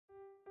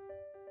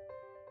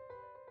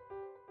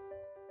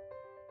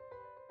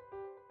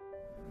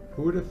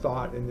Who would have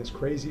thought in this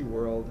crazy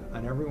world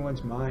on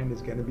everyone's mind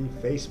is going to be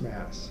face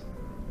masks?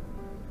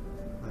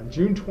 On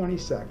June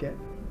 22nd,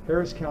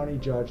 Harris County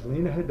Judge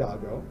Lena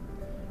Hidalgo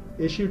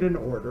issued an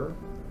order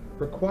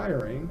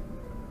requiring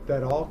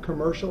that all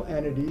commercial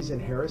entities in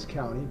Harris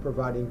County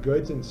providing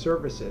goods and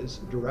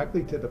services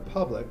directly to the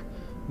public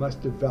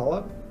must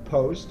develop,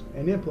 post,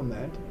 and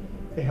implement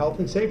a health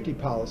and safety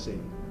policy.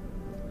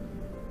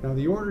 Now,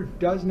 the order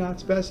does not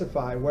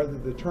specify whether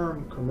the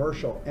term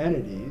commercial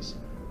entities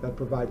that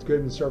provides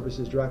goods and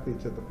services directly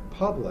to the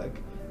public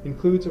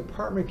includes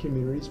apartment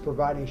communities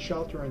providing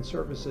shelter and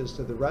services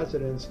to the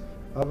residents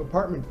of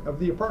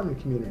the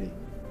apartment community.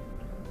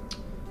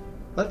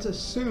 Let's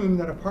assume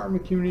that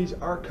apartment communities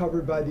are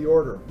covered by the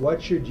order.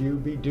 What should you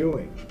be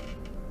doing?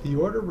 The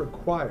order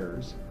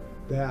requires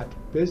that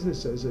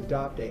businesses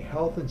adopt a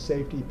health and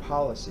safety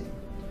policy.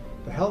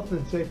 The health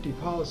and safety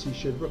policy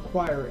should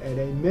require, at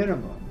a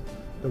minimum,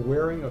 the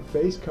wearing of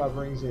face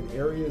coverings in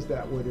areas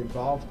that would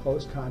involve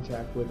close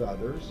contact with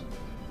others,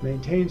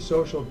 maintain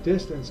social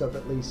distance of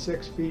at least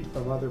 6 feet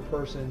from other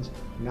persons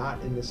not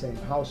in the same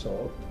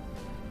household,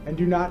 and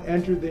do not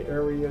enter the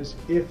areas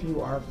if you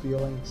are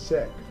feeling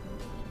sick.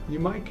 You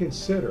might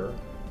consider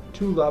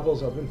 2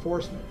 levels of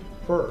enforcement.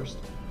 First,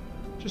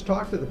 just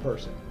talk to the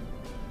person.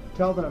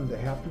 Tell them they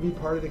have to be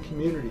part of the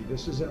community.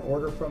 This is an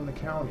order from the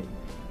county,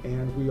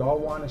 and we all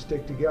want to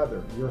stick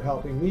together. You're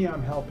helping me,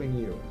 I'm helping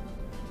you.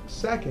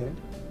 Second,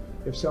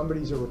 if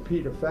somebody's a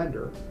repeat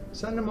offender,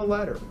 send them a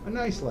letter, a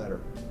nice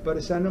letter,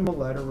 but send them a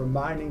letter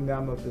reminding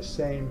them of the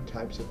same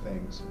types of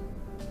things.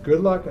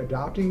 Good luck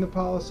adopting the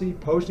policy,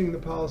 posting the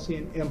policy,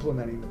 and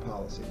implementing the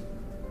policy.